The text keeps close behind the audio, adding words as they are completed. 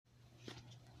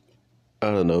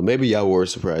I don't know. Maybe y'all were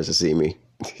surprised to see me.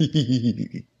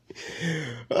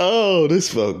 Oh,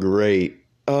 this felt great.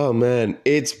 Oh, man.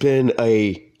 It's been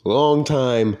a long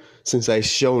time since I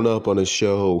shown up on a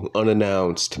show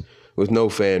unannounced with no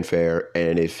fanfare,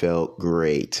 and it felt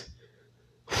great.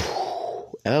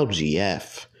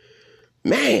 LGF.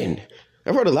 Man,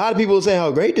 I've heard a lot of people say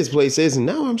how great this place is, and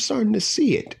now I'm starting to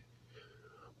see it.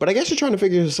 But I guess you're trying to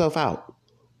figure yourself out.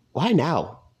 Why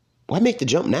now? Why make the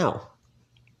jump now?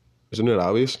 Isn't it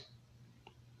obvious?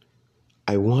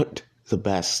 I want the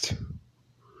best.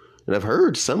 And I've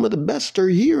heard some of the best are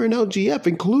here in LGF,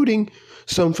 including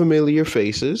some familiar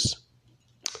faces.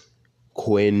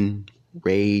 Quinn,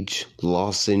 Rage,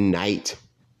 Lawson, Knight,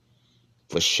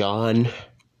 Vashawn,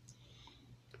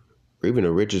 or even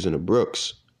a Richards and a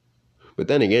Brooks. But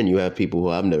then again, you have people who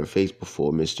I've never faced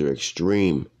before, Mr.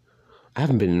 Extreme. I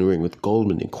haven't been in the ring with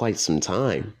Goldman in quite some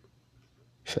time.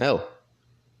 Hell,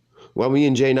 while me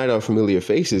and Jay Knight are familiar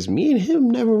faces, me and him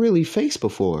never really faced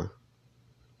before.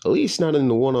 At least not in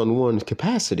the one-on-one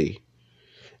capacity.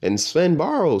 And Sven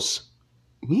Barrows,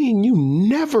 me and you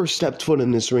never stepped foot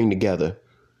in this ring together.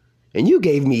 And you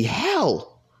gave me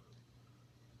hell.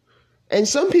 And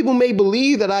some people may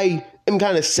believe that I am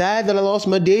kind of sad that I lost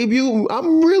my debut.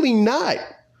 I'm really not.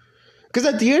 Because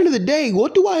at the end of the day,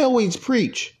 what do I always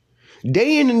preach?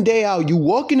 Day in and day out, you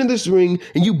walk into this ring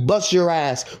and you bust your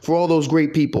ass for all those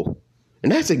great people.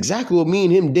 And that's exactly what me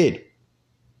and him did.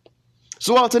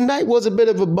 So while tonight was a bit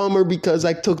of a bummer because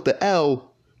I took the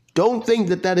L, don't think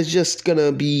that that is just going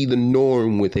to be the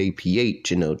norm with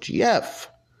APH and LGF.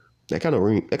 That kind of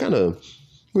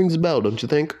rings a bell, don't you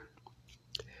think?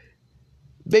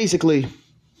 Basically,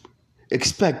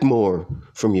 expect more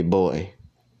from your boy.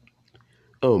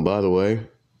 Oh, and by the way,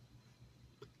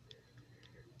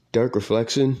 Dark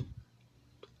Reflection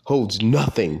holds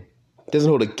nothing. Doesn't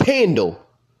hold a candle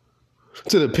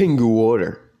to the Pingu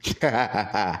Order.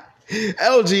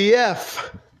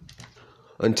 LGF.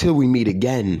 Until we meet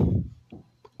again,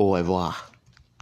 au revoir.